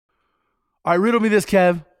All right, riddle me this,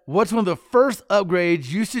 Kev. What's one of the first upgrades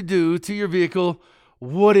you should do to your vehicle?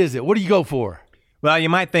 What is it? What do you go for? Well, you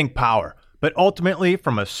might think power, but ultimately,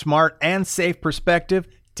 from a smart and safe perspective,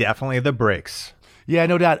 definitely the brakes. Yeah,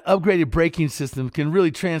 no doubt. Upgraded braking system can really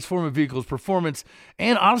transform a vehicle's performance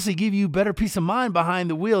and honestly give you better peace of mind behind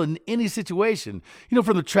the wheel in any situation. You know,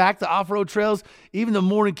 from the track to off-road trails, even the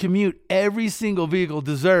morning commute, every single vehicle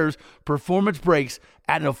deserves performance brakes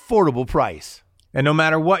at an affordable price. And no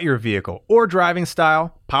matter what your vehicle or driving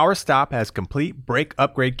style, PowerStop has complete brake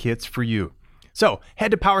upgrade kits for you. So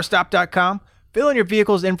head to PowerStop.com, fill in your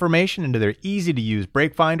vehicle's information into their easy-to-use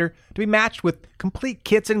brake finder to be matched with complete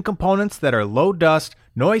kits and components that are low dust,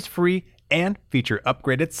 noise-free, and feature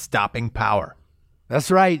upgraded stopping power.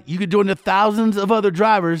 That's right. You could join the thousands of other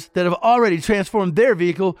drivers that have already transformed their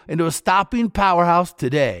vehicle into a stopping powerhouse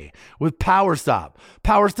today with PowerStop.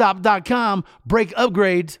 PowerStop.com, brake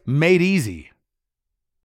upgrades made easy.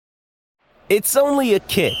 It's only a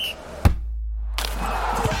kick,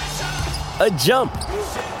 a jump,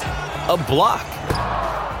 a block.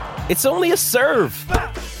 It's only a serve.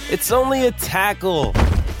 It's only a tackle,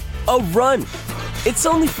 a run. It's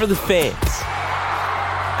only for the fans.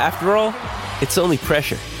 After all, it's only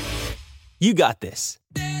pressure. You got this.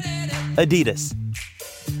 Adidas.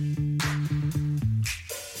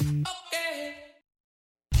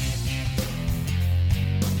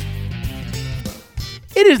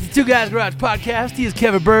 It is the Two Guys Garage Podcast. He is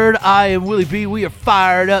Kevin Bird. I am Willie B. We are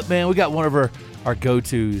fired up, man. We got one of our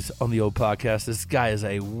go-tos on the old podcast. This guy is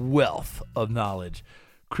a wealth of knowledge.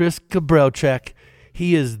 Chris Kabrelchek.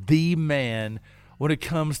 He is the man when it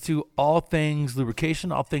comes to all things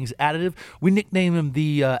lubrication, all things additive. We nickname him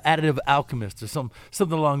the additive alchemist or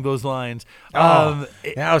something along those lines. Yeah,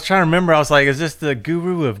 I was trying to remember. I was like, is this the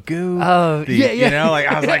guru of goo? Yeah. You know, like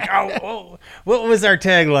I was like, what was our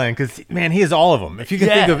tagline? Because, man, he is all of them. If you can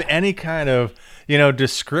think of any kind of,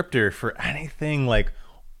 descriptor for anything like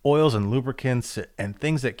oils and lubricants and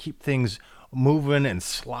things that keep things moving and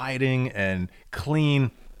sliding and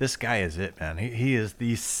clean, this guy is it, man. He is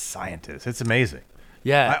the scientist. It's amazing.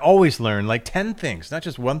 Yeah. I always learn like 10 things, not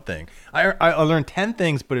just one thing. I learn 10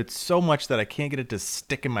 things, but it's so much that I can't get it to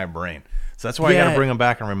stick in my brain. So that's why I got to bring him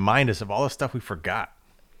back and remind us of all the stuff we forgot.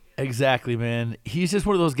 Exactly, man. He's just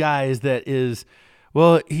one of those guys that is,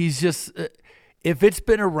 he's just, if it's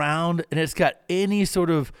been around and it's got any sort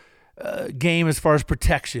of game as far as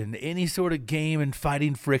protection, any sort of game in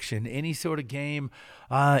fighting friction, any sort of game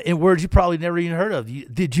in words you probably never even heard of.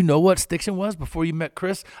 Did you know what stiction was before you met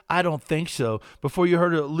Chris? I don't think so. Before you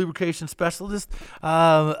heard a lubrication specialist?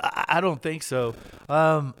 I don't think so.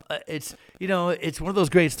 It's one of those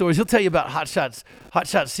great stories. He'll tell you about Hot Shot's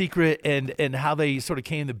secret and how they sort of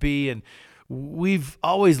came to be. And we've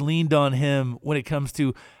always leaned on him when it comes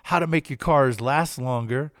to how to make your cars last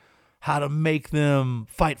longer, how to make them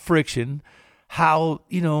fight friction, how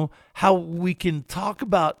we can talk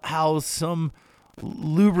about how some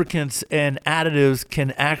lubricants and additives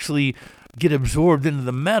can actually get absorbed into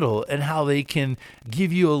the metal and how they can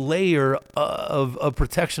give you a layer of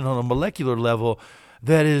protection on a molecular level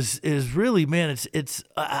that is really, man, it's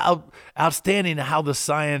outstanding how the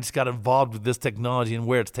science got involved with this technology and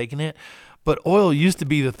where it's taken it. But oil used to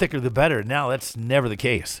be the thicker the better. Now that's never the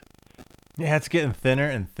case. Yeah, it's getting thinner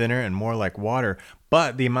and thinner and more like water.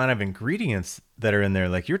 But the amount of ingredients that are in there,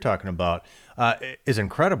 like you're talking about, is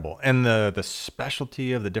incredible. And the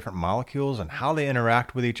specialty of the different molecules and how they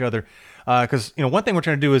interact with each other. Because, one thing we're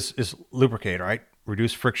trying to do is lubricate, right?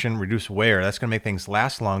 Reduce friction, reduce wear. That's going to make things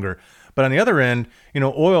last longer. But on the other end,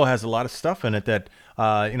 oil has a lot of stuff in it that,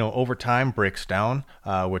 over time breaks down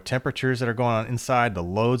with temperatures that are going on inside, the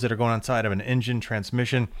loads that are going on inside of an engine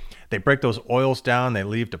transmission. They break those oils down. They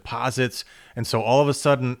leave deposits. And so all of a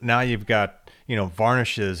sudden now you've got,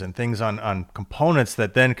 varnishes and things on components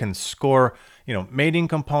that then can score, mating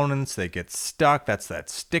components. They get stuck. That's that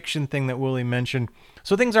stiction thing that Willie mentioned.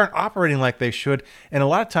 So things aren't operating like they should. And a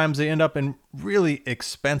lot of times they end up in really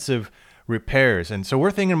expensive repairs. And so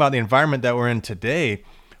we're thinking about the environment that we're in today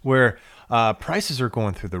where prices are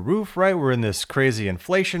going through the roof, right? We're in this crazy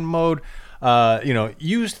inflation mode.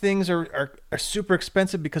 Used things are super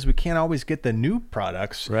expensive because we can't always get the new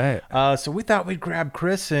products. Right. So we thought we'd grab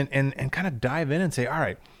Chris and kind of dive in and say, all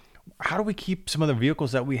right, how do we keep some of the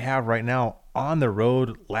vehicles that we have right now on the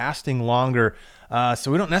road lasting longer?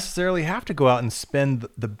 So we don't necessarily have to go out and spend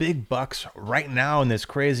the big bucks right now in this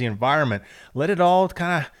crazy environment. Let it all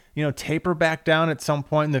kind of, taper back down at some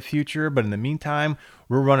point in the future. But in the meantime,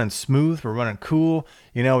 we're running smooth. We're running cool.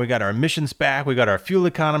 We got our emissions back. We got our fuel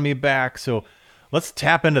economy back. So let's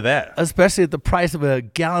tap into that. Especially at the price of a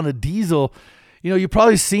gallon of diesel. You've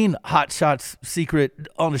probably seen Hot Shots Secret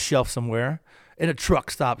on a shelf somewhere, in a truck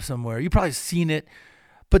stop somewhere. You've probably seen it,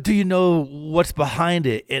 but do you know what's behind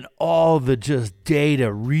it and all the just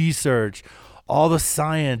data, research, all the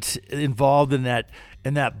science involved in that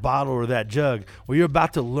bottle or that jug? Well, you're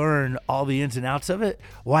about to learn all the ins and outs of it,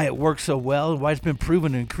 why it works so well, and why it's been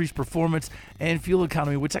proven to increase performance and fuel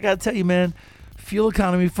economy, which I got to tell you, man, fuel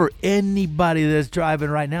economy for anybody that's driving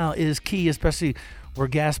right now is key, especially where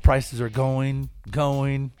gas prices are going.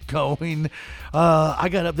 I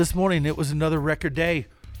got up this morning. It was another record day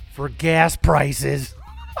for gas prices.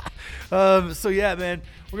 So yeah, man,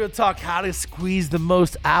 we're going to talk how to squeeze the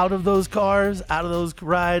most out of those cars, out of those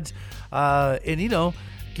rides, and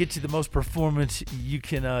get you the most performance you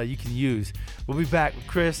can use. We'll be back with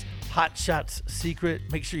Chris, Hot Shots Secret.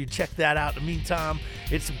 Make sure you check that out. In the meantime,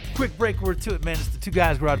 it's a quick break. We're to it, man. It's the Two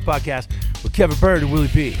Guys Garage Podcast with Kevin Bird and Willie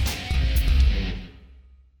B.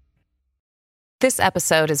 This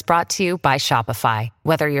episode is brought to you by Shopify.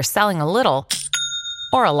 Whether you're selling a little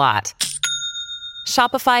or a lot,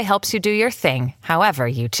 Shopify helps you do your thing, however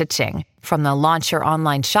you cha-ching. From the launch your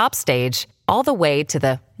online shop stage, all the way to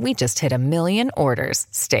the we just hit 1 million orders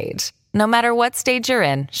stage. No matter what stage you're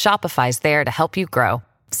in, Shopify's there to help you grow.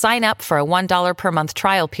 Sign up for a $1 per month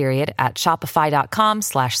trial period at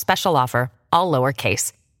shopify.com/special offer, all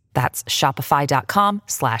lowercase. That's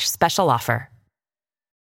shopify.com/special offer.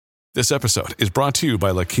 This episode is brought to you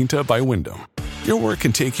by La Quinta by Wyndham. Your work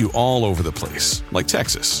can take you all over the place, like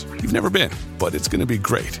Texas. You've never been, but it's going to be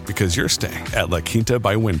great because you're staying at La Quinta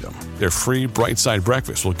by Wyndham. Their free Bright Side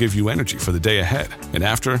breakfast will give you energy for the day ahead. And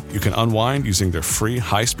after, you can unwind using their free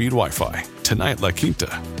high-speed Wi-Fi. Tonight, La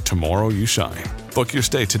Quinta. Tomorrow, you shine. Book your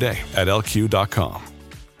stay today at LQ.com.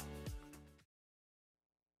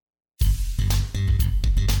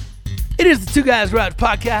 It is the Two Guys Garage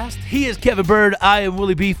Podcast. He is Kevin Bird. I am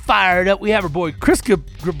Willie B. Fired up. We have our boy Chris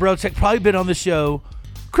Gabrelchek, probably been on the show.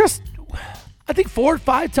 Chris, I think 4 or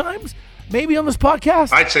 5 times maybe on this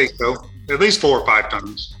podcast. I'd say so. At least 4 or 5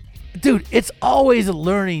 times. Dude, it's always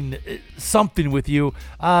learning something with you.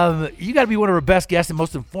 You got to be one of our best guests and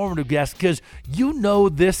most informative guests because you know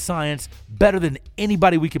this science better than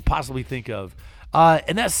anybody we could possibly think of.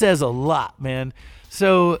 And that says a lot, man.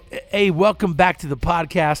 So, hey, welcome back to the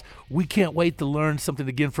podcast. We can't wait to learn something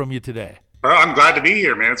again from you today. Well, I'm glad to be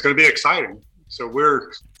here, man. It's going to be exciting. So we're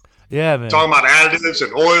man, talking about additives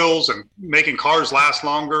and oils and making cars last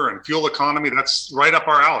longer and fuel economy. That's right up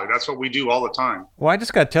our alley. That's what we do all the time. Well, I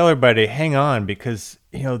just got to tell everybody, hang on, because,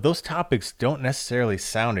 those topics don't necessarily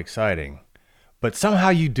sound exciting, but somehow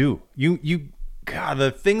you do. God,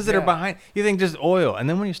 the things that are behind, you think just oil. And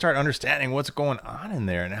then when you start understanding what's going on in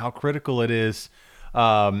there and how critical it is,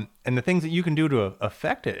 and the things that you can do to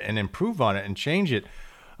affect it and improve on it and change it.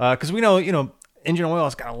 Because we know, engine oil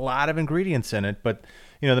has got a lot of ingredients in it, but,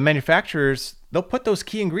 the manufacturers, they'll put those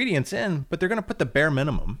key ingredients in, but they're going to put the bare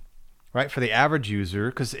minimum, right, for the average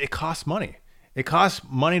user because it costs money. It costs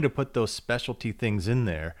money to put those specialty things in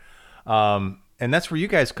there. And that's where you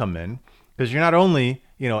guys come in because you're not only,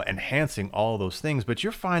 enhancing all those things, but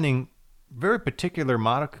you're finding very particular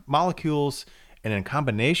molecules and in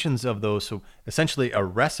combinations of those, so essentially a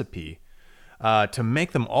recipe to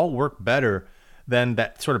make them all work better than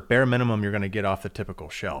that sort of bare minimum you're going to get off the typical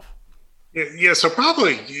shelf. Yeah, so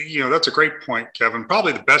probably, that's a great point, Kevin.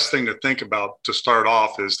 Probably the best thing to think about to start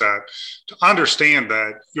off is that to understand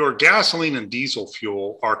that your gasoline and diesel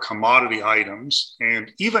fuel are commodity items.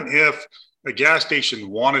 And even if a gas station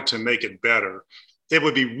wanted to make it better, it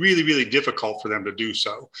would be really, really difficult for them to do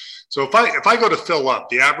so. So if I go to fill up,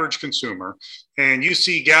 the average consumer, and you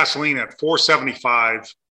see gasoline at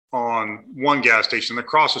 $4.75 on one gas station,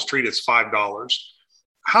 across the street it's $5.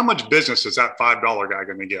 How much business is that $5 guy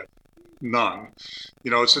going to get? None.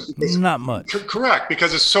 It's not much. Correct,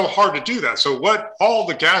 because it's so hard to do that. So what all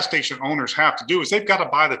the gas station owners have to do is they've got to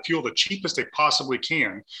buy the fuel the cheapest they possibly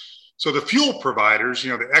can. So the fuel providers,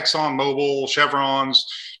 the Exxon Mobil, Chevrons,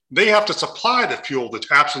 they have to supply the fuel the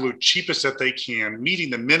absolute cheapest that they can, meeting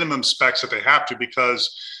the minimum specs that they have to,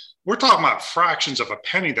 because we're talking about fractions of a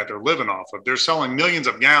penny that they're living off of. They're selling millions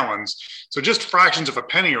of gallons. So just fractions of a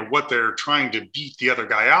penny are what they're trying to beat the other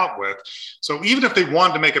guy out with. So even if they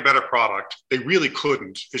wanted to make a better product, they really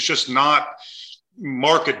couldn't. It's just not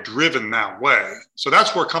market driven that way. So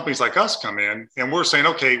that's where companies like us come in, and we're saying,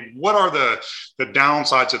 okay, what are the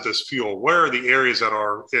downsides of this fuel? Where are the areas that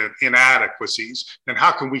are inadequacies, and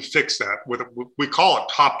how can we fix that? We call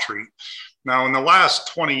it top treat. Now, in the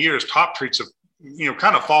last 20 years, top treats have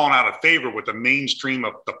kind of fallen out of favor with the mainstream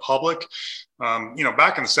of the public.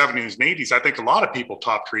 Back in the 70s and 80s, I think a lot of people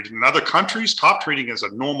top treated. In other countries, top treating is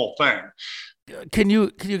a normal thing. Can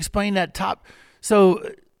you explain that top? So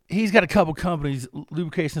he's got a couple companies,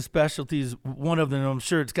 Lubrication Specialties, one of them. I'm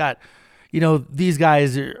sure it's got, these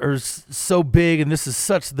guys are so big, and this is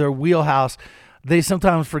such their wheelhouse. They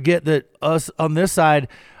sometimes forget that us on this side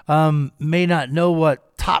may not know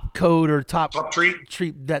what top coat or top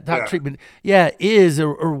treatment is,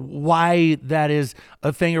 or why that is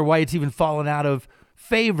a thing, or why it's even fallen out of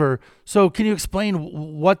favor. So can you explain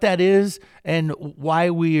what that is and why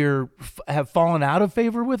we have fallen out of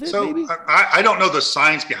favor with it? So maybe? I don't know the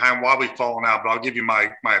science behind why we've fallen out, but I'll give you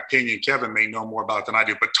my opinion. Kevin may know more about it than I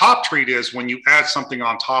do. But top treat is when you add something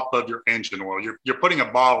on top of your engine oil. You're putting a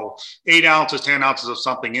bottle, 8 ounces, 10 ounces of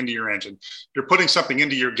something into your engine. You're putting something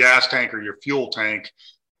into your gas tank or your fuel tank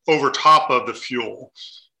over top of the fuel.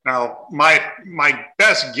 Now, my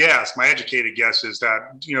best guess, my educated guess, is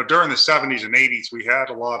that, during the 70s and 80s, we had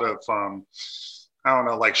a lot of,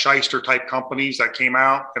 like shyster type companies that came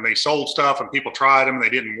out and they sold stuff and people tried them and they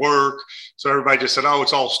didn't work. So everybody just said, oh,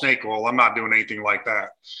 it's all snake oil. I'm not doing anything like that.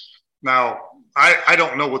 Now, I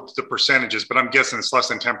don't know what the percentage is, but I'm guessing it's less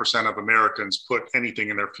than 10% of Americans put anything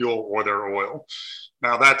in their fuel or their oil.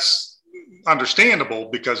 Now, that's understandable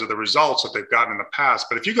because of the results that they've gotten in the past.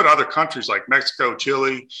 But if you go to other countries like Mexico,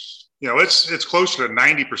 Chile, it's closer to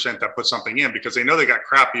 90% that put something in because they know they got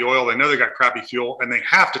crappy oil, they know they got crappy fuel, and they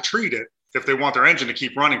have to treat it if they want their engine to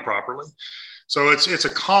keep running properly. So it's a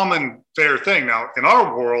common, fair thing. Now, in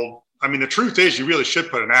our world, the truth is you really should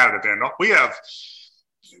put an additive in. We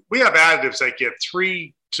have additives that get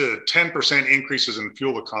 3 to 10% increases in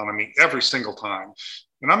fuel economy every single time.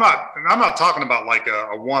 And I'm not talking about like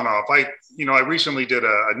a one-off. I recently did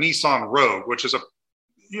a Nissan Rogue, which is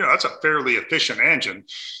that's a fairly efficient engine.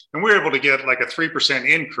 And we were able to get like a 3%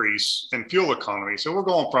 increase in fuel economy. So we're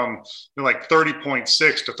going from like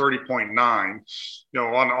 30.6 to 30.9,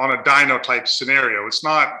 on a dyno type scenario. It's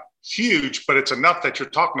not huge, but it's enough that you're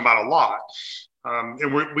talking about a lot.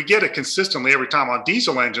 And we get it consistently every time. On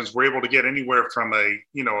diesel engines, we're able to get anywhere from a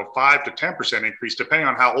 5 to 10% increase, depending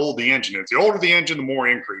on how old the engine is. The older the engine, the more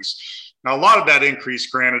increase. Now, a lot of that increase,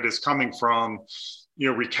 granted, is coming from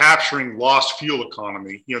recapturing lost fuel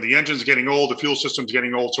economy. The engine's getting old, the fuel system's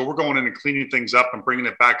getting old, so we're going in and cleaning things up and bringing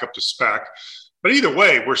it back up to spec. But either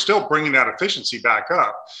way, we're still bringing that efficiency back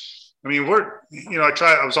up. I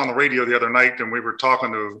was on the radio the other night, and I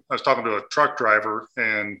was talking to a truck driver,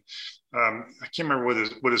 and I can't remember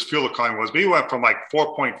what his fuel economy was, but he went from like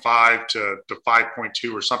 4.5 to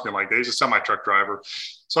 5.2 or something like that. He's a semi-truck driver.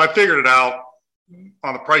 So I figured it out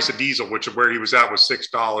on the price of diesel, which is where he was at, was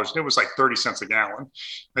 $6. And it was like 30 cents a gallon.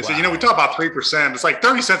 I said, we talk about 3%. It's like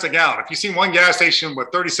 30 cents a gallon. If you see one gas station with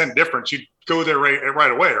 30 cent difference, you'd go there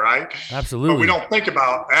right away, right? Absolutely. But we don't think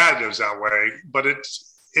about additives that way, but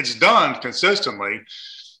it's done consistently.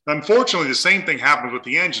 Unfortunately, the same thing happens with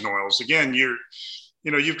the engine oils. Again,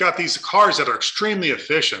 you've got these cars that are extremely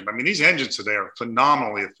efficient. These engines today are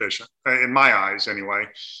phenomenally efficient, in my eyes anyway.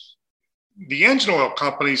 The engine oil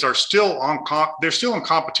companies are still they're still in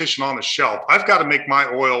competition on the shelf. I've got to make my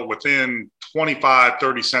oil within 25,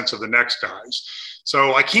 30 cents of the next guys.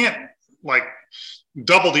 So I can't like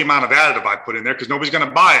double the amount of additive I put in there because nobody's going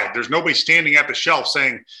to buy it. There's nobody standing at the shelf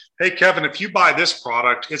saying, hey, Kevin, if you buy this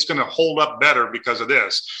product, it's going to hold up better because of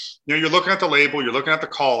this. You're looking at the label, you're looking at the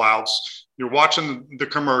call outs, you're watching the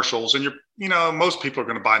commercials, and most people are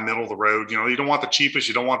going to buy middle of the road. You don't want the cheapest,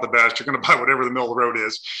 you don't want the best. You're going to buy whatever the middle of the road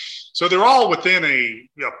is. So they're all within a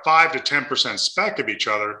 5 to 10% spec of each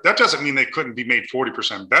other. That doesn't mean they couldn't be made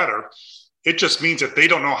 40% better. It just means that they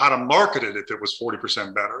don't know how to market it if it was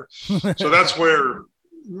 40% better. So that's where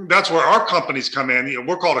our companies come in.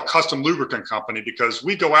 We're called a custom lubricant company because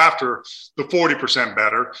we go after the 40%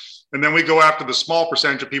 better. And then we go after the small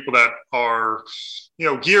percentage of people that are,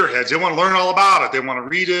 gearheads. They want to learn all about it. They want to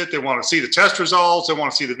read it. They want to see the test results. They want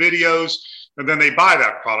to see the videos, and then they buy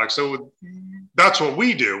that product. So that's what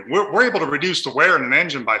we do. We're able to reduce the wear in an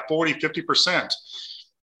engine by 40, 50%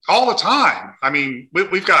 all the time.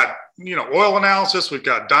 We've got, oil analysis, we've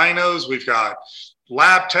got dynos, we've got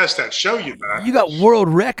lab tests that show you that. You got world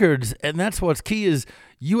records, and that's what's key is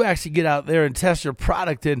you actually get out there and test your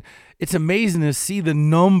product, and it's amazing to see the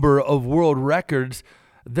number of world records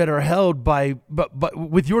that are held by but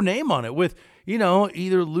with your name on it, with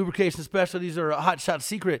either Lubrication Specialties or a Hot Shot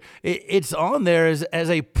Secret. It's on there as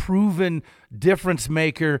a proven difference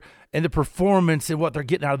maker in the performance and what they're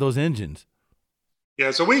getting out of those engines. Yeah,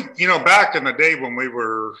 so back in the day when we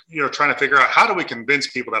were, trying to figure out how do we convince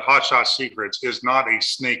people that Hot Shot Secrets is not a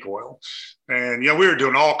snake oil. And, we were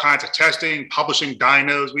doing all kinds of testing, publishing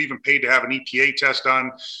dynos. We even paid to have an EPA test done.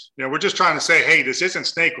 We're just trying to say, hey, this isn't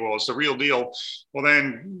snake oil. It's the real deal. Well,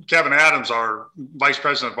 then Kevin Adams, our vice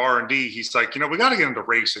president of R&D, he's like, we got to get into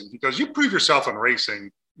racing because you prove yourself in racing.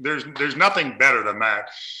 There's nothing better than that.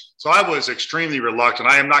 So I was extremely reluctant.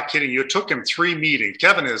 I am not kidding you. It took him 3 meetings.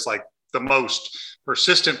 Kevin is like the most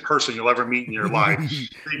persistent person you'll ever meet in your life. He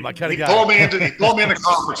pulled me into the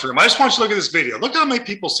conference room. I just want you to look at this video. Look how many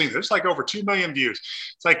people seen it. There's like over 2 million views.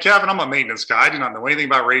 It's like, Kevin, I'm a maintenance guy. I do not know anything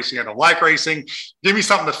about racing. I don't like racing. Give me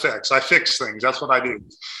something to fix. I fix things. That's what I do.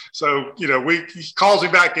 So, he calls me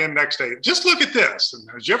back in next day. Just look at this. And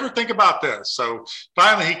did you ever think about this? So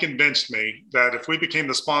finally, he convinced me that if we became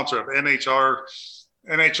the sponsor of NHRDA,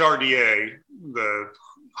 the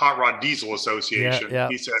Hot Rod Diesel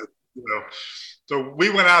Association, he said, so we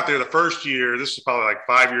went out there the first year, this was probably like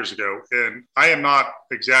 5 years ago, and I am not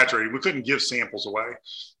exaggerating. We couldn't give samples away.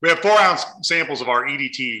 We had 4-ounce samples of our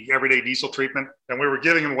EDT, everyday diesel treatment, and we were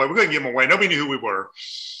giving them away. We couldn't give them away. Nobody knew who we were.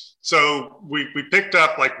 So we picked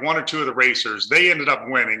up like 1 or 2 of the racers. They ended up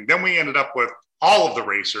winning. Then we ended up with all of the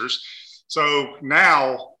racers. So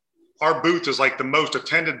now our booth is like the most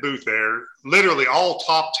attended booth there. Literally all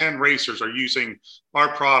top 10 racers are using our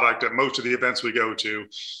product at most of the events we go to.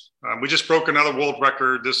 We just broke another world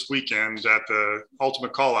record this weekend at the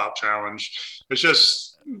Ultimate Call-Out Challenge. It's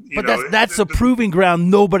just, that's a proving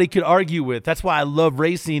ground nobody could argue with. That's why I love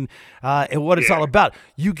racing and what it's all about.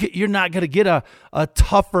 You're not going to get a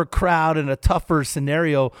tougher crowd and a tougher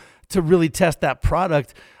scenario to really test that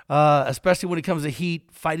product. Especially when it comes to heat,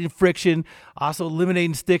 fighting friction, also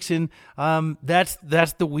eliminating stiction. That's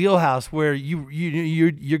the wheelhouse where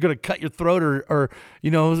you're going to cut your throat or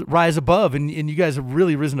rise above, and you guys have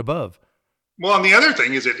really risen above. Well, and the other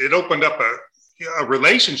thing is it opened up a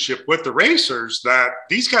relationship with the racers that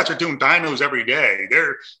these guys are doing dynos every day.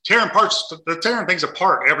 They're tearing things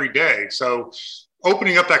apart every day. So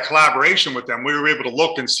opening up that collaboration with them, we were able to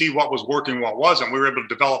look and see what was working, what wasn't. We were able to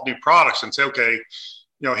develop new products and say, okay,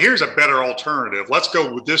 here's a better alternative. Let's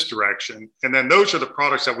go with this direction. And then those are the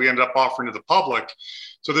products that we ended up offering to the public.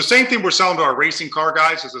 So the same thing we're selling to our racing car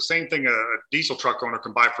guys is the same thing a diesel truck owner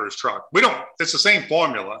can buy for his truck. It's the same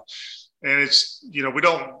formula. And it's, we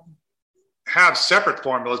don't have separate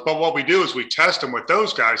formulas, but what we do is we test them with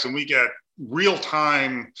those guys and we get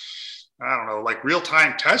real-time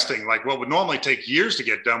testing. Like what would normally take years to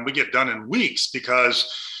get done, we get done in weeks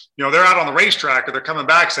because they're out on the racetrack and they're coming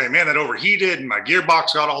back saying, man, that overheated and my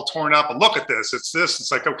gearbox got all torn up and look at this. It's this.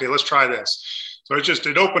 It's like, okay, let's try this. So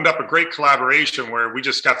it opened up a great collaboration where we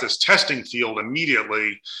just got this testing field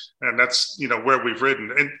immediately. And that's, where we've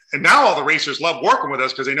ridden. And now all the racers love working with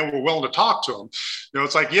us because they know we're willing to talk to them.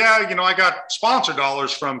 It's like, I got sponsor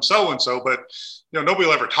dollars from so-and-so, but nobody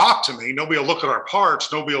will ever talk to me. Nobody will look at our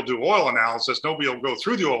parts. Nobody will do oil analysis. Nobody will go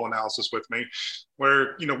through the oil analysis with me,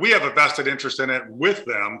 where, we have a vested interest in it with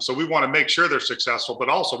them. So we want to make sure they're successful, but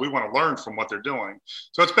also we want to learn from what they're doing.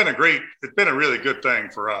 So it's been a really good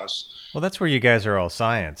thing for us. Well, that's where you guys are all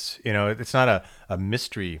science. It's not a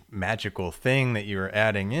mystery, magical thing that you're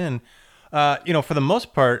adding in. For the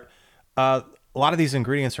most part, a lot of these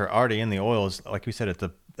ingredients are already in the oils, like we said, at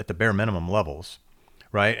the bare minimum levels.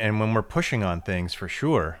 Right. And when we're pushing on things for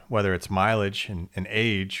sure, whether it's mileage and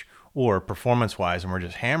age or performance wise, and we're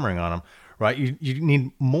just hammering on them, right, you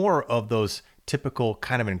need more of those typical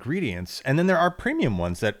kind of ingredients. And then there are premium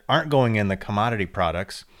ones that aren't going in the commodity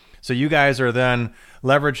products. So you guys are then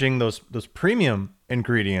leveraging those premium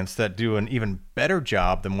ingredients that do an even better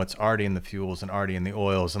job than what's already in the fuels and already in the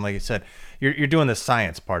oils. And like I said, you're doing the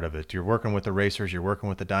science part of it. You're working with the racers, you're working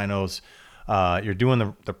with the dynos, you're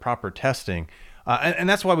doing the proper testing. And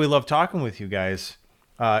that's why we love talking with you guys,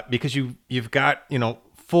 because you've got,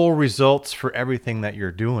 full results for everything that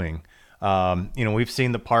you're doing. We've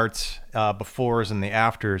seen the parts, befores and the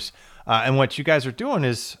afters. And what you guys are doing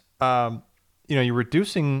is, you're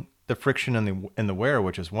reducing the friction in the wear,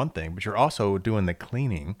 which is one thing, but you're also doing the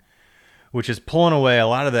cleaning, which is pulling away a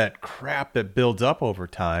lot of that crap that builds up over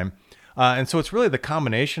time. And so it's really the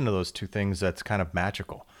combination of those two things that's kind of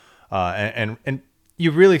magical. And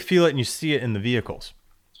you really feel it and you see it in the vehicles.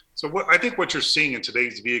 So I think what you're seeing in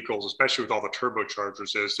today's vehicles, especially with all the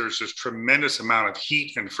turbochargers, is there's this tremendous amount of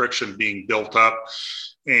heat and friction being built up,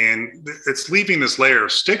 and it's leaving this layer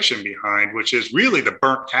of stiction behind, which is really the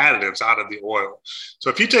burnt additives out of the oil.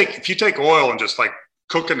 So if you take oil and just like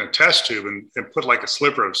cook in a test tube and put like a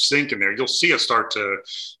sliver of zinc in there, you'll see it start to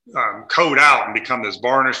coat out and become this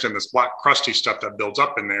varnished and this black crusty stuff that builds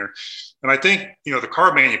up in there. And I think, the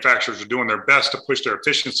car manufacturers are doing their best to push their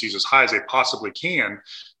efficiencies as high as they possibly can.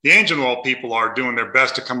 The engine oil people are doing their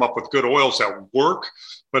best to come up with good oils that work.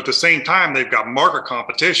 But at the same time, they've got market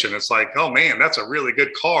competition. It's like, oh man, that's a really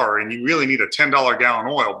good car and you really need a $10 gallon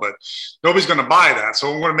oil, but nobody's going to buy that.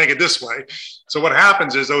 So I'm going to make it this way. So what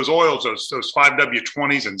happens is those oils, those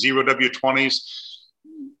 5W20s and 0W20s,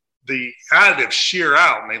 the additives shear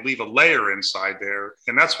out and they leave a layer inside there.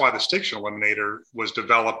 And that's why the stiction eliminator was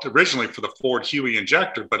developed originally for the Ford Huey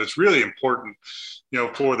injector, but it's really important,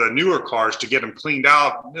 for the newer cars to get them cleaned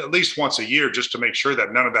out at least once a year, just to make sure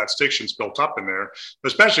that none of that stiction's built up in there,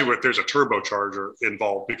 especially if there's a turbocharger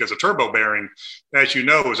involved, because a turbo bearing, as you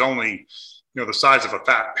know, is only, the size of a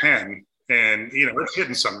fat pen. And, it's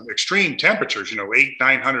hitting some extreme temperatures,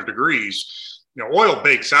 800-900 degrees. Oil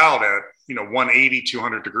bakes out at, 180,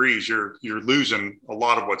 200 degrees. You're losing a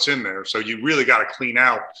lot of what's in there. So you really got to clean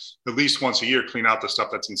out at least once a year, clean out the stuff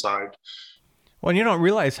that's inside. Well, and you don't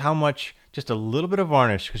realize how much just a little bit of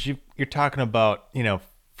varnish, because you're talking about,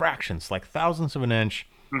 fractions, like thousandths of an inch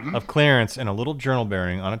of clearance in a little journal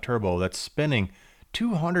bearing on a turbo that's spinning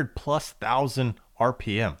 200,000+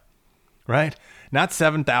 RPM, right? Not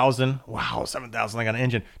 7,000. Wow, 7,000 like on an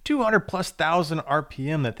engine. 200,000+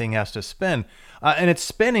 RPM that thing has to spin. And it's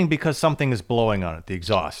spinning because something is blowing on it, the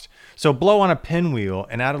exhaust. So blow on a pinwheel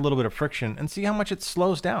and add a little bit of friction and see how much it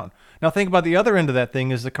slows down. Now think about the other end of that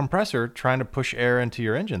thing is the compressor trying to push air into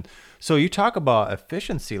your engine. So you talk about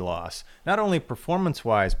efficiency loss, not only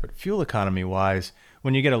performance-wise, but fuel economy-wise,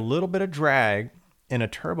 when you get a little bit of drag in a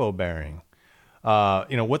turbo bearing.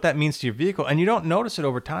 What that means to your vehicle. And you don't notice it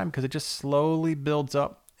over time because it just slowly builds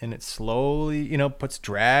up and it slowly, puts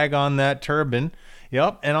drag on that turbine.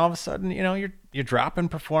 Yep. And all of a sudden, you're dropping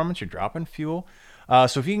performance, you're dropping fuel.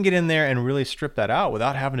 So if you can get in there and really strip that out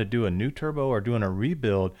without having to do a new turbo or doing a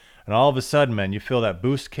rebuild, and all of a sudden, man, you feel that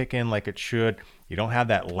boost kick in like it should. You don't have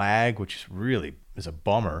that lag, which really is a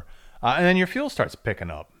bummer. And then your fuel starts picking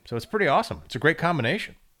up. So it's pretty awesome. It's a great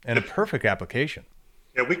combination and a perfect application.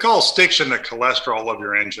 Yeah, we call stiction the cholesterol of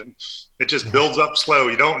your engine. It just builds up slow.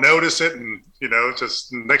 You don't notice it, and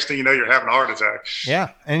just next thing you know, you're having a heart attack.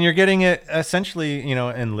 Yeah, and you're getting it essentially,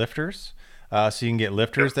 in lifters. So you can get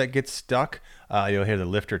lifters that get stuck. You'll hear the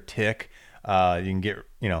lifter tick. You can get,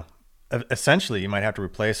 essentially, you might have to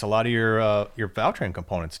replace a lot of your valve train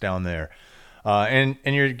components down there. And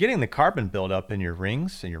you're getting the carbon buildup in your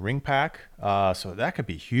rings and your ring pack. So that could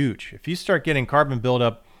be huge. If you start getting carbon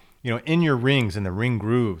buildup, in your rings and the ring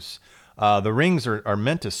grooves, the rings are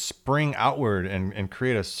meant to spring outward and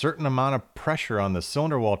create a certain amount of pressure on the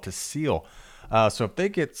cylinder wall to seal. So if they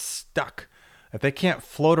get stuck, if they can't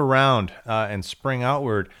float around and spring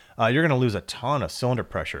outward, you're going to lose a ton of cylinder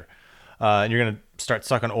pressure. And you're going to start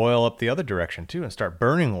sucking oil up the other direction too and start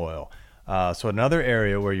burning oil. So another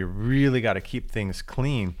area where you really got to keep things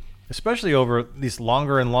clean, especially over these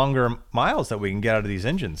longer and longer miles that we can get out of these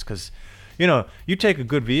engines, because you take a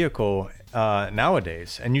good vehicle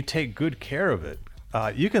nowadays and you take good care of it.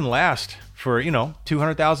 You can last for,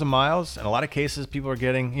 200,000 miles. In a lot of cases, people are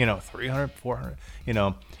getting, 300, 400,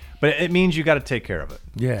 but it means you got to take care of it.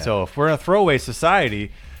 Yeah. So if we're in a throwaway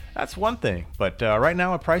society, that's one thing. But right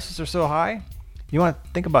now, when prices are so high, you want to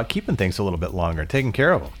think about keeping things a little bit longer, taking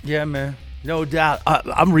care of them. Yeah, man. No doubt.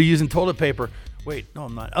 I'm reusing toilet paper. Wait, no,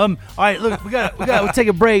 I'm not. All right, look, we got to take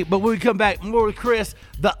a break, but when we come back, more with Chris,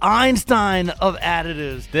 the Einstein of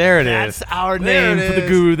additives. There it That's is. That's our name for the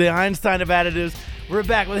guru, the Einstein of additives. We're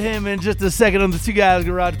back with him in just a second on the Two Guys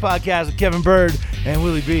Garage podcast with Kevin Bird and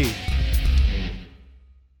Willie B.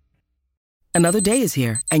 Another day is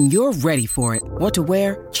here, and you're ready for it. What to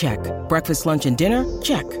wear? Check. Breakfast, lunch, and dinner?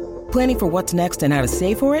 Check. Planning for what's next and how to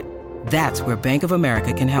save for it? That's where Bank of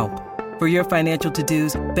America can help. For your financial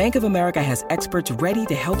to-dos, Bank of America has experts ready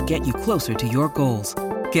to help get you closer to your goals.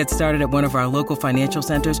 Get started at one of our local financial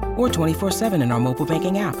centers or 24/7 in our mobile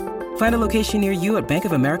banking app. Find a location near you at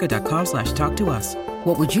bankofamerica.com/talktous.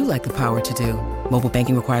 What would you like the power to do? Mobile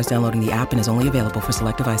banking requires downloading the app and is only available for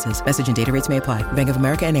select devices. Message and data rates may apply. Bank of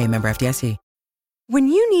America NA, member FDIC. When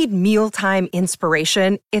you need mealtime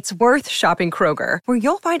inspiration, it's worth shopping Kroger, where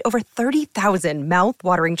you'll find over 30,000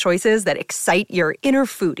 mouth-watering choices that excite your inner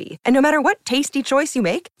foodie. And no matter what tasty choice you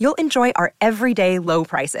make, you'll enjoy our everyday low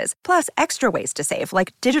prices, plus extra ways to save,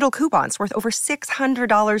 like digital coupons worth over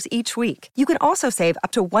 $600 each week. You can also save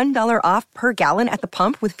up to $1 off per gallon at the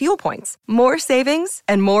pump with fuel points. More savings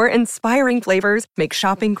and more inspiring flavors make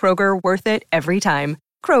shopping Kroger worth it every time.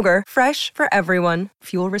 Kroger, fresh for everyone.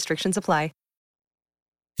 Fuel restrictions apply.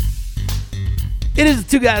 It is the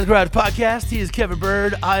Two Guys Garage Podcast. He is Kevin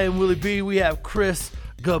Bird. I am Willie B. We have Chris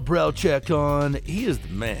Gabrelchek on. He is the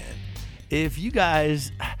man. If you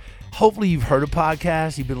guys, hopefully you've heard a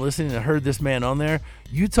podcast, you've been listening and heard this man on there.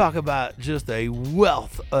 You talk about just a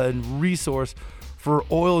wealth and resource for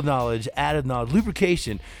oil knowledge, added knowledge,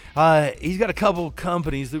 lubrication. He's got a couple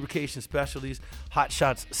companies, Lubrication Specialties, Hot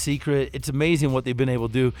Shots Secret. It's amazing what they've been able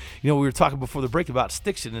to do. You know, we were talking before the break about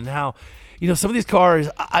Stiction and how, you know, some of these cars,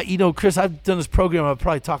 Chris, I've done this program, I've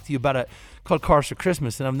probably talked to you about it, called Cars for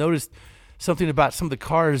Christmas, and I've noticed something about some of the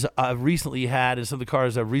cars I've recently had and some of the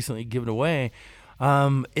cars I've recently given away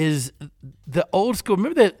is the old school.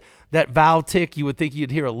 Remember that valve tick? You would think you'd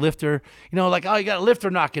hear a lifter, you know, like, oh, you got a lifter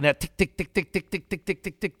knocking that tick, tick, tick, tick, tick, tick, tick, tick,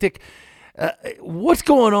 tick, tick, tick. What's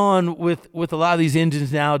going on with a lot of these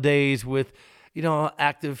engines nowadays with, you know,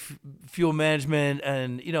 active fuel management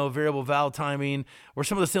and, you know, variable valve timing, where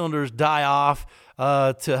some of the cylinders die off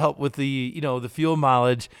to help with the, you know, the fuel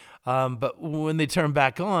mileage. But when they turn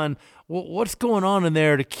back on, what's going on in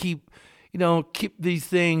there to keep these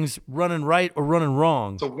things running right or running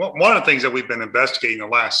wrong? So one of the things that we've been investigating the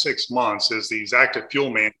last 6 months is these active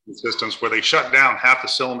fuel management systems where they shut down half the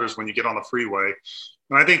cylinders when you get on the freeway.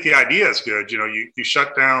 And I think the idea is good. You know, you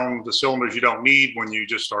shut down the cylinders you don't need when you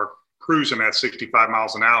just start cruising at 65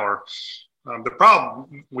 miles an hour. The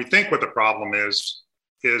problem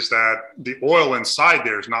is that the oil inside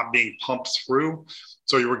there is not being pumped through.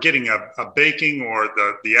 So you were getting a baking, or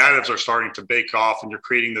the additives are starting to bake off, and you're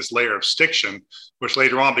creating this layer of stiction, which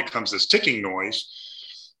later on becomes this ticking noise.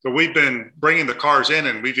 So we've been bringing the cars in,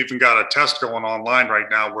 and we've even got a test going online right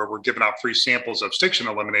now where we're giving out free samples of Stiction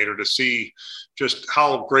Eliminator to see just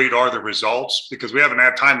how great are the results, because we haven't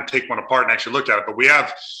had time to take one apart and actually look at it. But we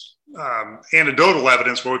have anecdotal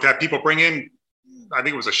evidence where we've had people bring in, I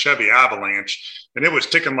think it was a Chevy Avalanche, and it was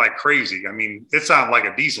ticking like crazy. I mean, it sounded like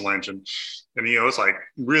a diesel engine, and, you know, it's like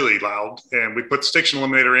really loud. And we put Stiction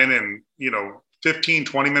Eliminator in, and, you know, 15,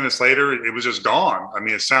 20 minutes later, it was just gone. I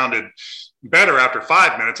mean, it sounded better after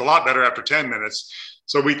 5 minutes, a lot better after 10 minutes.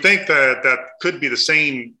 So we think that could be the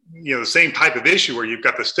same type of issue where you've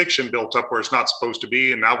got the stiction built up where it's not supposed to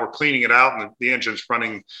be. And now we're cleaning it out, and the engine's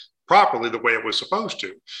running properly the way it was supposed to.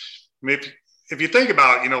 I mean, if you think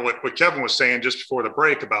about, you know, what Kevin was saying just before the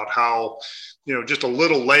break about how, you know, just a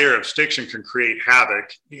little layer of stiction can create havoc.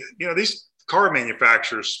 You know, these car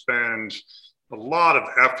manufacturers spend a lot of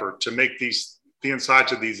effort to make the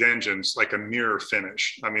insides of these engines like a mirror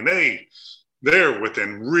finish. I mean, they're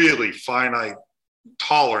within really finite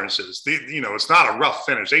tolerances. You know, it's not a rough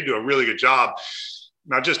finish. They do a really good job.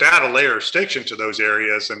 Now just add a layer of stiction to those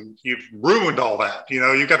areas and you've ruined all that. You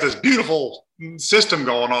know, you've got this beautiful system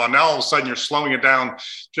going on. Now all of a sudden you're slowing it down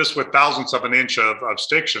just with thousandths of an inch of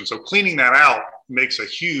stiction. So cleaning that out makes a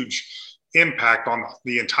huge impact on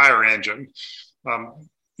the entire engine.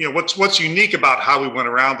 You know, what's unique about how we went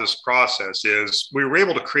around this process is we were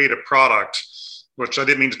able to create a product, which I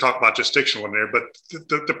didn't mean to talk about just Stiction Eliminator,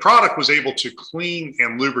 but the product was able to clean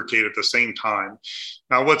and lubricate at the same time.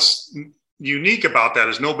 Now, what's unique about that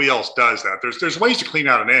is nobody else does that. There's ways to clean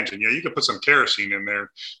out an engine. You know, you can put some kerosene in there,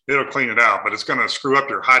 it'll clean it out, but it's going to screw up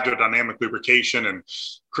your hydrodynamic lubrication and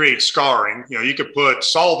create scarring. You know, you could put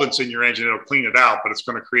solvents in your engine, it'll clean it out, but it's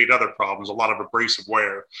going to create other problems, a lot of abrasive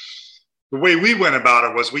wear. The way we went about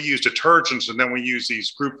it was we used detergents, and then we use these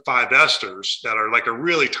group 5 esters that are like a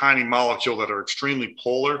really tiny molecule that are extremely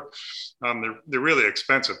polar. They're really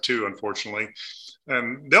expensive too, unfortunately.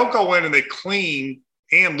 And they'll go in and they clean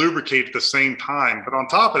and lubricate at the same time. But on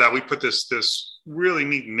top of that, we put this really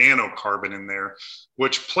neat nanocarbon in there,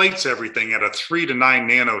 which plates everything at a 3 to 9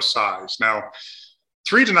 nano size. Now,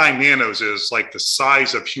 3 to 9 nanos is like the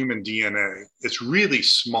size of human DNA. It's really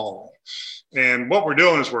small. And what we're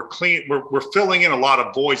doing is we're filling in a lot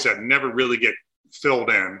of voids that never really get filled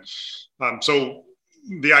in. So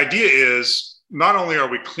the idea is not only are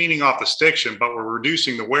we cleaning off the stiction, but we're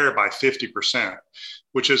reducing the wear by 50%,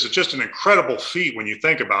 which is just an incredible feat when you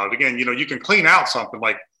think about it. Again, you know, you can clean out something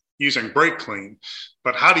like using brake clean,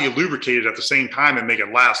 but how do you lubricate it at the same time and make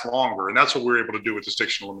it last longer? And that's what we're able to do with the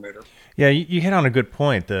Stiction Eliminator. Yeah, you hit on a good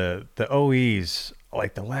point. The OEs,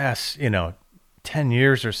 like the last, 10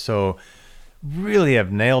 years or so, really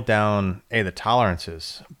have nailed down the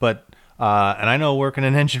tolerances, but and I know working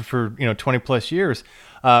an engine for 20 plus years,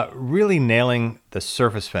 really nailing the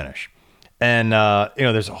surface finish. And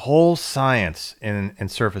there's a whole science in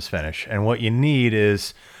surface finish, and what you need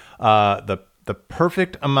is the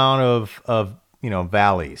perfect amount of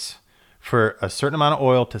valleys for a certain amount of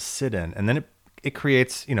oil to sit in, and then it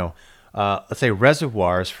creates let's say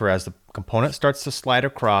reservoirs for as the component starts to slide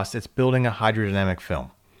across, it's building a hydrodynamic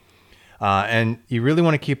film. And you really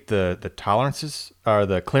want to keep the tolerances or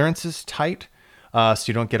the clearances tight, so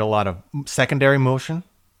you don't get a lot of secondary motion,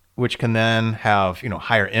 which can then have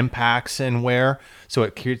higher impacts in wear. So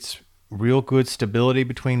it creates real good stability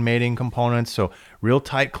between mating components. So real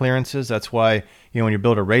tight clearances. That's why when you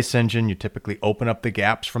build a race engine, you typically open up the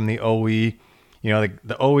gaps from the OE.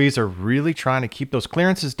 The OEs are really trying to keep those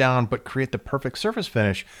clearances down, but create the perfect surface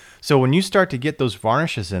finish. So when you start to get those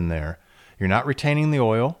varnishes in there, you're not retaining the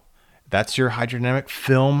oil. That's your hydrodynamic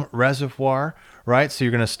film reservoir, right? So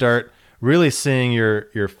you're going to start really seeing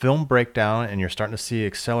your film breakdown, and you're starting to see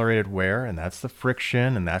accelerated wear, and that's the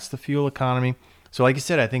friction, and that's the fuel economy. So like you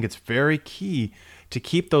said, I think it's very key to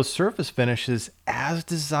keep those surface finishes as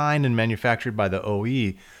designed and manufactured by the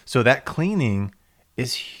OE. So that cleaning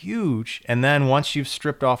is huge. And then once you've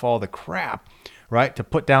stripped off all the crap, right, to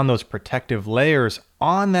put down those protective layers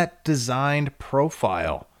on that designed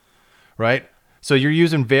profile, right? So you're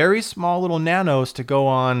using very small little nanos to go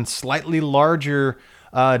on slightly larger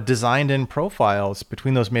designed in profiles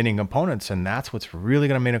between those mating components. And that's what's really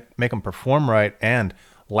going to make them perform right and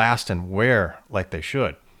last and wear like they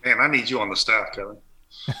should. Man, I need you on the staff, Kevin.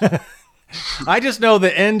 I just know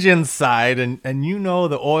the engine side and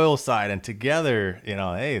the oil side, and together,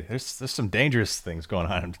 hey, there's some dangerous things going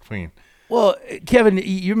on in between. Well, Kevin,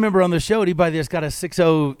 you remember on the show, anybody that's got a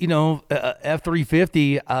 6.0,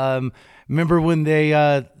 F350, remember when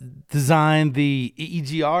they designed the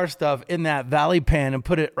EGR stuff in that valley pan and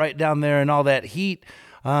put it right down there in all that heat,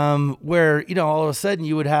 where, all of a sudden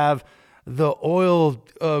you would have the oil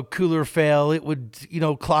cooler fail. It would,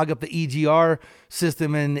 clog up the EGR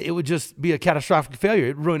system, and it would just be a catastrophic failure.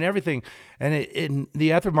 It'd ruin everything. And in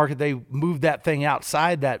the aftermarket, they moved that thing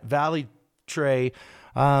outside that valley tray,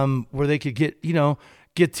 where they could get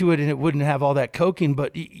to it, and it wouldn't have all that coking.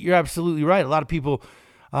 But you're absolutely right. A lot of people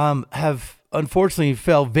have unfortunately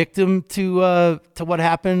fell victim to what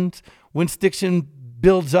happens when stiction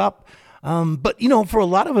builds up. But for a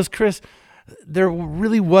lot of us, Chris, there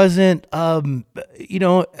really wasn't enough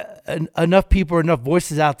people or enough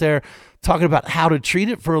voices out there talking about how to treat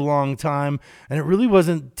it for a long time. And it really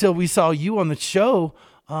wasn't until we saw you on the show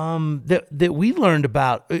that we learned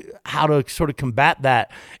about how to sort of combat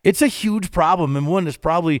that. It's a huge problem, and one that's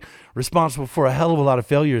probably responsible for a hell of a lot of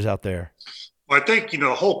failures out there. Well, I think,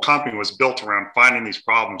 the whole company was built around finding these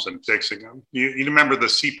problems and fixing them. You remember the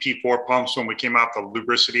CP4 pumps when we came out, the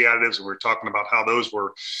lubricity additives, and we were talking about how those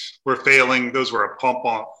were failing. Those were a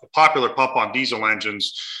popular pump on diesel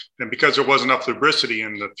engines. And because there wasn't enough lubricity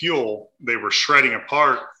in the fuel, they were shredding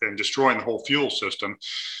apart and destroying the whole fuel system.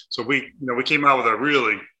 So we came out with a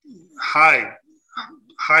really highly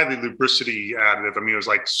lubricity additive. I mean, it was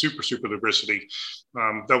like super lubricity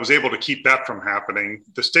that was able to keep that from happening.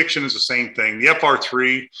 The Stiction is the same thing. The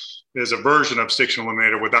FR3 is a version of Stiction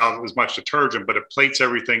Eliminator without as much detergent, but it plates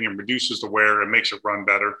everything and reduces the wear and makes it run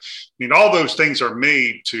better. I mean, all those things are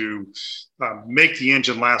made to make the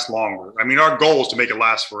engine last longer. I mean, our goal is to make it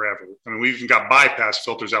last forever. I mean, we've even got bypass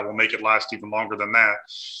filters that will make it last even longer than that.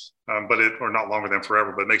 Or not longer than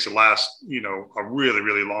forever, but it makes it last, a really,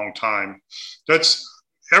 really long time. That's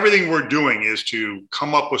everything we're doing, is to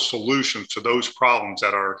come up with solutions to those problems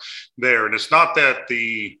that are there. And it's not that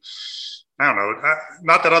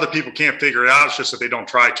not that other people can't figure it out. It's just that they don't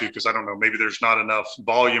try to, because I don't know, maybe there's not enough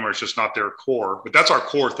volume, or it's just not their core. But that's our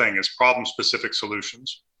core thing, is problem-specific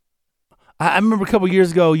solutions. I remember a couple of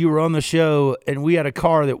years ago, you were on the show, and we had a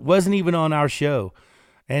car that wasn't even on our show.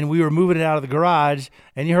 And we were moving it out of the garage,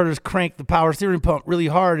 and you heard us crank the power steering pump really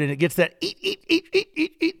hard, and it gets that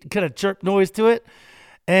eat kind of chirp noise to it.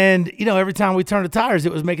 And, every time we turned the tires,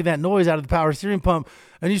 it was making that noise out of the power steering pump.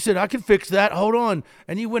 And you said, I can fix that. Hold on.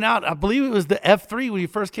 And you went out, I believe it was the F3, when you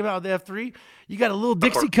first came out with the F3. You got a little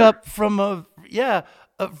Dixie cup from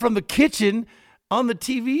the kitchen on the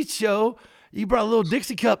TV show. You brought a little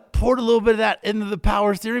Dixie cup, poured a little bit of that into the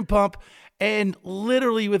power steering pump, and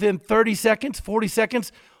literally within 30 seconds, 40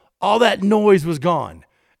 seconds, all that noise was gone.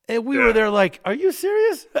 And we were there like, are you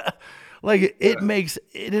serious? It makes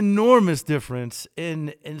an enormous difference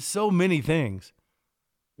in so many things.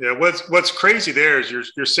 Yeah, what's crazy there is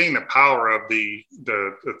you're seeing the power of the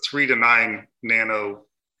 3 to 9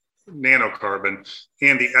 nanocarbon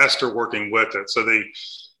and the ester working with it. So the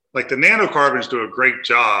nanocarbons do a great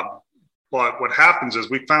job. But what happens is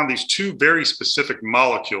we found these two very specific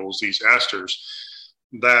molecules, these esters,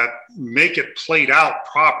 that make it plate out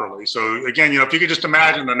properly. So again, if you could just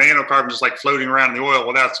imagine the nanocarbon just like floating around in the oil,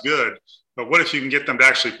 well, that's good. But what if you can get them to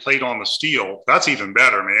actually plate on the steel? That's even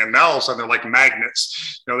better, man. Now all of a sudden they're like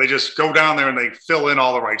magnets. They just go down there and they fill in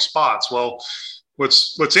all the right spots. Well,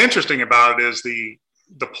 what's interesting about it is the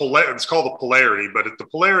it's called the polarity, but the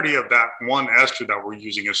polarity of that one ester that we're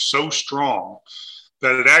using is so strong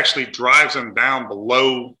that it actually drives them down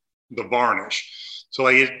below the varnish. So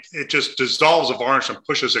like it just dissolves the varnish and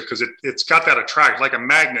pushes it because it's got that attract, like a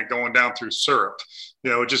magnet going down through syrup.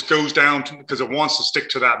 It just goes down because it wants to stick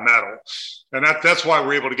to that metal. And that's why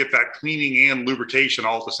we're able to get that cleaning and lubrication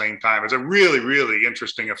all at the same time. It's a really, really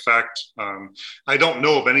interesting effect. I don't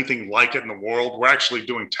know of anything like it in the world. We're actually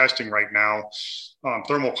doing testing right now on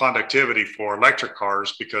thermal conductivity for electric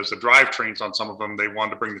cars because the drivetrains on some of them, they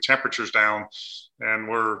wanted to bring the temperatures down. And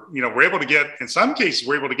we're able to get, in some cases,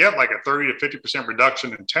 we're able to get like a 30 to 50%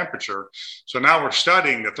 reduction in temperature. So now we're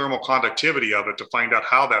studying the thermal conductivity of it to find out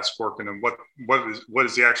how that's working and what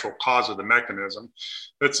is the actual cause of the mechanism.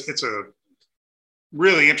 It's a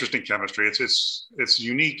really interesting chemistry. It's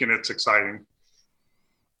unique and it's exciting.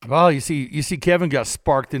 Well, you see, Kevin got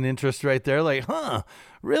sparked in interest right there. Like, huh?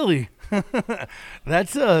 Really?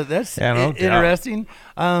 That's interesting.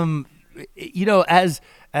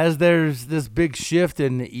 As there's this big shift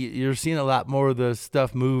and you're seeing a lot more of the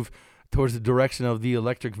stuff move towards the direction of the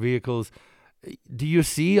electric vehicles, do you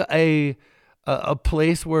see a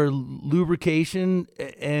place where lubrication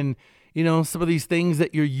and some of these things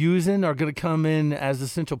that you're using are going to come in as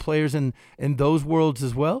essential players in those worlds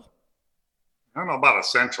as well? I don't know about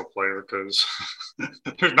essential player because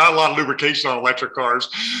there's not a lot of lubrication on electric cars,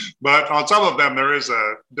 but on some of them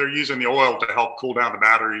they're using the oil to help cool down the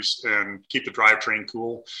batteries and keep the drivetrain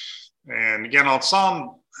cool. And again, on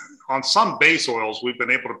some base oils, we've been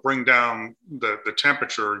able to bring down the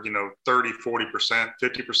temperature, 30, 40%,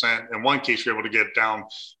 50%. In one case, we're able to get down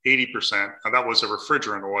 80%. And that was a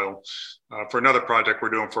refrigerant oil for another project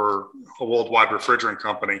we're doing for a worldwide refrigerant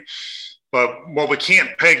company. But what we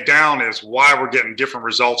can't peg down is why we're getting different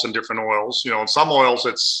results in different oils. In some oils,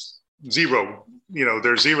 it's zero.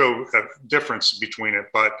 There's zero difference between it.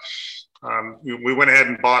 But we went ahead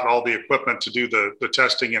and bought all the equipment to do the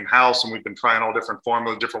testing in-house, and we've been trying all different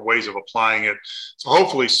formulas, different ways of applying it. So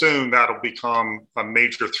hopefully soon that'll become a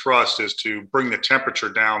major thrust, is to bring the temperature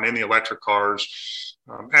down in the electric cars.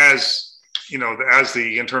 As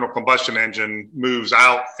the internal combustion engine moves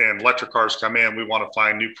out and electric cars come in, we want to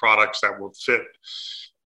find new products that will fit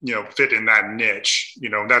in that niche.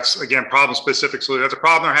 That's, again, problem specific. So that's a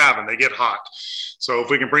problem they're having. They get hot. So if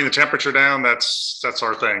we can bring the temperature down, that's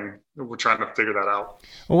our thing. We're trying to figure that out.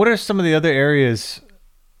 Well, what are some of the other areas,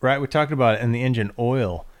 right? We talked about it in the engine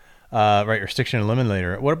oil, right? Your stiction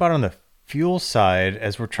eliminator. What about on the fuel side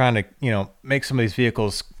as we're trying to, make some of these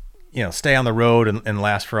vehicles stay on the road and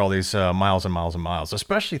last for all these miles and miles and miles,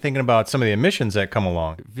 especially thinking about some of the emissions that come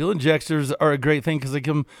along. Fuel injectors are a great thing because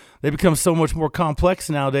they become so much more complex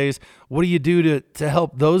nowadays. What do you do to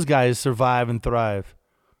help those guys survive and thrive?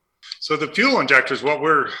 So the fuel injectors,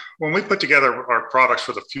 when we put together our products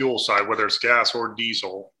for the fuel side, whether it's gas or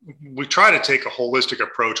diesel, we try to take a holistic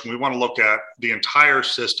approach, and we want to look at the entire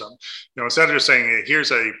system. Instead of just saying, hey,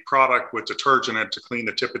 here's a product with detergent in it to clean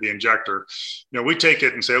the tip of the injector, we take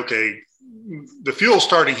it and say, okay, the fuel's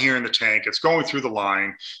starting here in the tank. It's going through the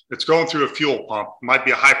line. It's going through a fuel pump. It might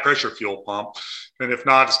be a high pressure fuel pump. And if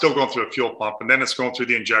not, it's still going through a fuel pump. And then it's going through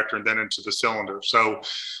the injector and then into the cylinder. So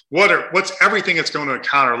what's everything it's going to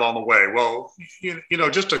encounter along the way? Well,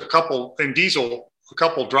 just a couple in diesel, a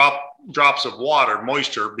couple drops of water,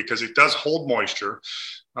 moisture, because it does hold moisture.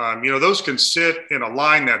 Those can sit in a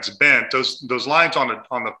line that's bent. Those lines on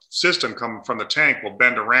the system coming from the tank will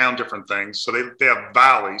bend around different things. So they have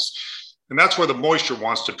valleys. And that's where the moisture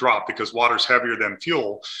wants to drop because water's heavier than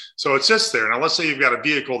fuel. So it sits there. Now, let's say you've got a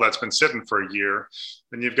vehicle that's been sitting for a year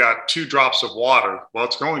and you've got 2 drops of water. Well,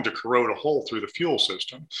 it's going to corrode a hole through the fuel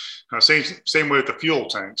system. Same way with the fuel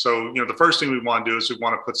tank. So, the first thing we want to do is we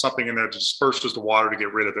want to put something in there that disperses the water to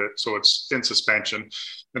get rid of it. So it's in suspension.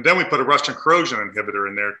 And then we put a rust and corrosion inhibitor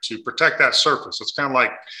in there to protect that surface. It's kind of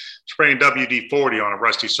like spraying WD-40 on a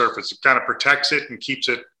rusty surface. It kind of protects it and keeps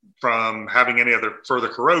it from having any other further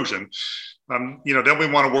corrosion. Then we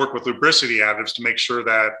want to work with lubricity additives to make sure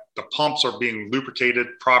that the pumps are being lubricated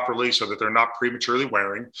properly so that they're not prematurely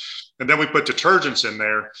wearing. And then we put detergents in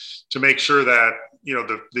there to make sure that,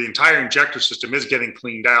 the entire injector system is getting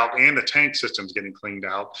cleaned out and the tank system is getting cleaned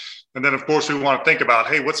out. And then, of course, we want to think about,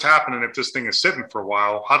 hey, what's happening if this thing is sitting for a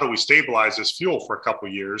while? How do we stabilize this fuel for a couple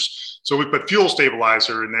of years? So we put fuel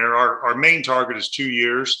stabilizer in there. Our main target is 2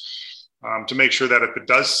 years to make sure that if it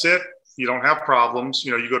does sit, you don't have problems.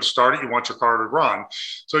 You go to start it, you want your car to run.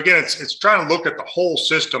 So again, it's trying to look at the whole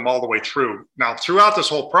system all the way through. Now, throughout this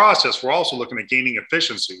whole process, we're also looking at gaining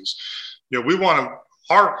efficiencies. We want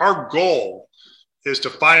to, our goal is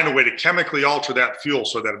to find a way to chemically alter that fuel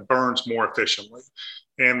so that it burns more efficiently.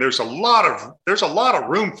 And there's a lot of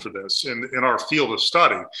room for this in our field of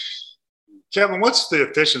study. Kevin, what's the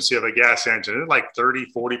efficiency of a gas engine? Is it like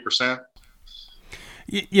 30, 40%?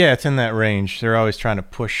 Yeah, it's in that range. They're always trying to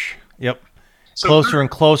push, So closer and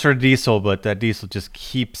closer to diesel, but that diesel just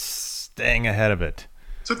keeps staying ahead of it.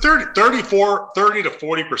 So 30 to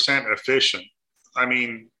 40% efficient. I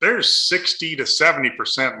mean, there's 60 to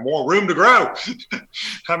 70% more room to grow.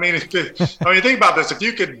 I mean, think about this. If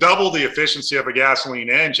you could double the efficiency of a gasoline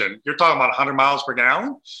engine, you're talking about 100 miles per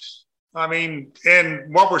gallon. I mean,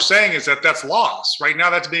 and what we're saying is that that's lost. Right now,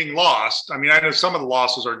 that's being lost. I mean, I know some of the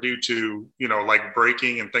losses are due to, like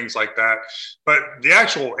braking and things like that. But the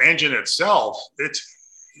actual engine itself,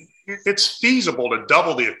 it's feasible to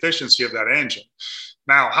double the efficiency of that engine.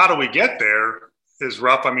 Now, how do we get there is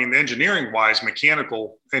rough. I mean, engineering-wise,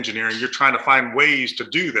 mechanical engineering, you're trying to find ways to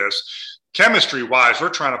do this. Chemistry-wise, we're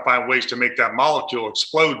trying to find ways to make that molecule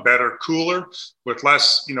explode better, cooler, with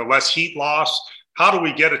less heat loss. How do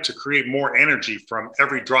we get it to create more energy from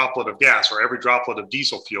every droplet of gas or every droplet of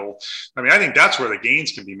diesel fuel? I mean, I think that's where the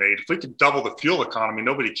gains can be made. If we could double the fuel economy,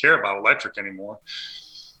 nobody care about electric anymore.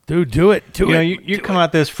 Dude, do it. You come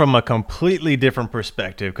at this from a completely different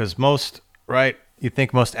perspective because you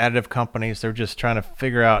think most additive companies, they're just trying to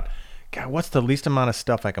figure out, God, what's the least amount of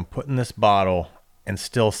stuff I can put in this bottle and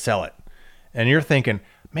still sell it? And you're thinking,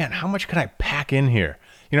 man, how much can I pack in here?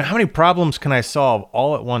 How many problems can I solve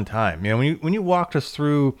all at one time? When you walked us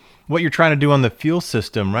through what you're trying to do on the fuel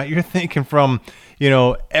system, right? You're thinking from,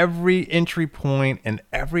 every entry point and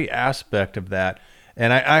every aspect of that.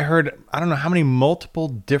 And I heard, I don't know how many multiple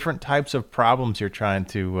different types of problems you're trying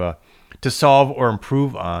to solve or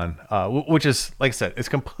improve on, which is, like I said, it's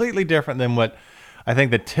completely different than what I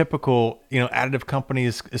think the typical, additive company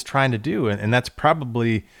is trying to do. And that's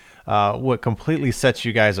probably what completely sets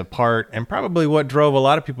you guys apart and probably what drove a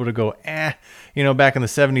lot of people to go, back in the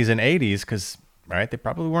 70s and 80s, because, they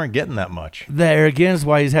probably weren't getting that much. There again is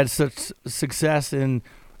why he's had such success in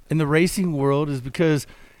the racing world, is because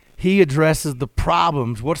he addresses the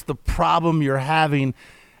problems. What's the problem you're having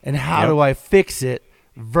and how do I fix it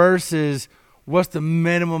versus what's the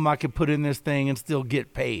minimum I could put in this thing and still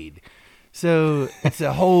get paid? So it's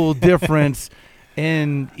a whole difference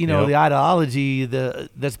in, the ideology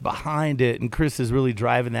that's behind it, and Chris is really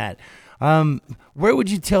driving that. Where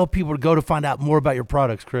would you tell people to go to find out more about your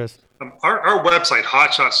products, Chris? Our website,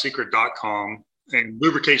 hotshotsecret.com and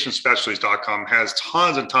lubricationspecialties.com, has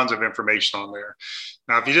tons and tons of information on there.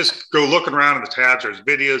 Now, if you just go looking around in the tabs, there's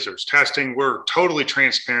videos, there's testing. We're totally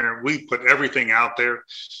transparent. We put everything out there. I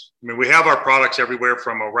mean, we have our products everywhere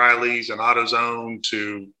from O'Reilly's and AutoZone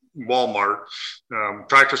to Walmart,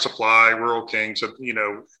 Tractor Supply, Rural King. So,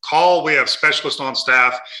 call. We have specialists on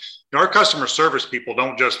staff. Our customer service people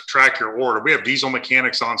don't just track your order. We have diesel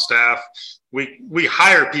mechanics on staff. We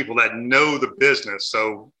hire people that know the business.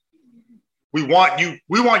 So we want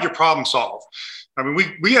your problem solved. I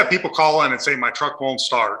mean, we have people call in and say, my truck won't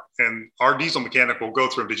start. And our diesel mechanic will go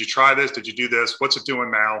through them. Did you try this? Did you do this? What's it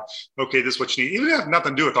doing now? Okay, this is what you need. Even if it has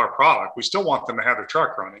nothing to do with our product, we still want them to have their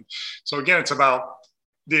truck running. So again, it's about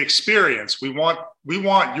the experience. We want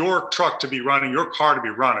your truck to be running, your car to be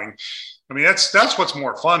running. I mean, that's what's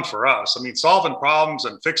more fun for us. I mean, solving problems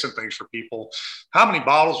and fixing things for people. How many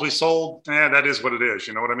bottles we sold? That is what it is.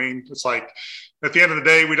 You know what I mean? It's like, at the end of the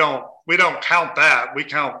day, we don't count that. We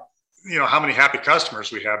count, how many happy customers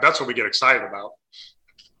we have. That's what we get excited about.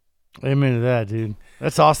 Amen to that, dude.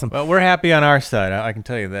 That's awesome. Well, we're happy on our side. I can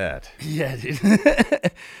tell you that. Yeah, dude.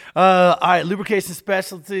 All right, Lubrication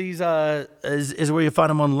Specialties is where you find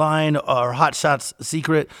them online. Or Hot Shots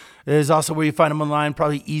Secret is also where you find them online.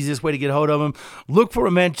 Probably easiest way to get a hold of them. Look for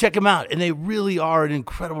them, man. Check them out. And they really are an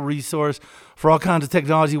incredible resource for all kinds of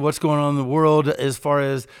technology, what's going on in the world as far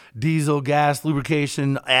as diesel, gas,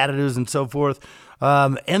 lubrication, additives, and so forth.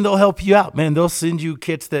 And they'll help you out, man. They'll send you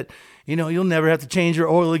kits that, you'll never have to change your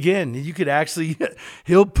oil again. You could actually,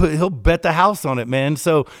 he'll bet the house on it, man.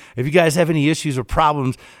 So if you guys have any issues or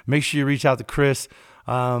problems, make sure you reach out to Chris.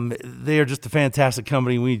 They are just a fantastic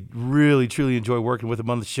company. We really, truly enjoy working with them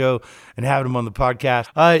on the show and having them on the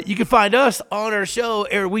podcast. You can find us on our show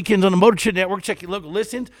every weekends on the Motor Trend Network. Check your local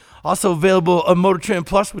listings. Also available on Motor Trend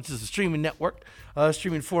Plus, which is a streaming network,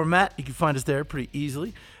 streaming format. You can find us there pretty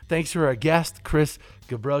easily. Thanks to our guest, Chris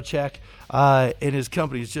Gabrelchak, and his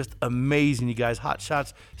company is just amazing, you guys. Hot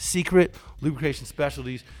Shots Secret, Lubrication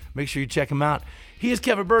Specialties. Make sure you check him out. He is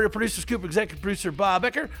Kevin Berger, producer Scoop, executive producer Bob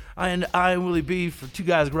Ecker, and I am Willie B for Two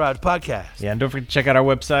Guys Garage Podcast. Yeah, and don't forget to check out our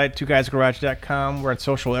website, twoguysgarage.com. We're on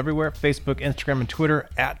social everywhere, Facebook, Instagram, and Twitter,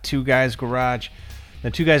 at Two Guys Garage.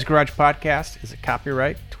 The Two Guys Garage Podcast is a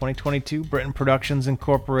copyright 2022, Britain Productions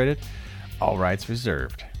Incorporated. All rights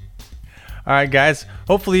reserved. All right, guys.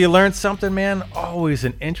 Hopefully you learned something, man. Always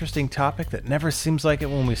an interesting topic that never seems like it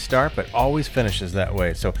when we start, but always finishes that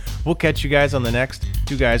way. So we'll catch you guys on the next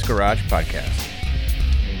Two Guys Garage podcast.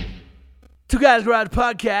 Two Guys Garage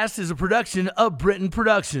Podcast is a production of Britain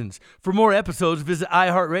Productions. For more episodes, visit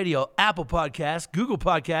iHeartRadio, Apple Podcasts, Google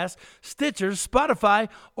Podcasts, Stitcher, Spotify,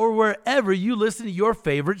 or wherever you listen to your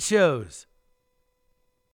favorite shows.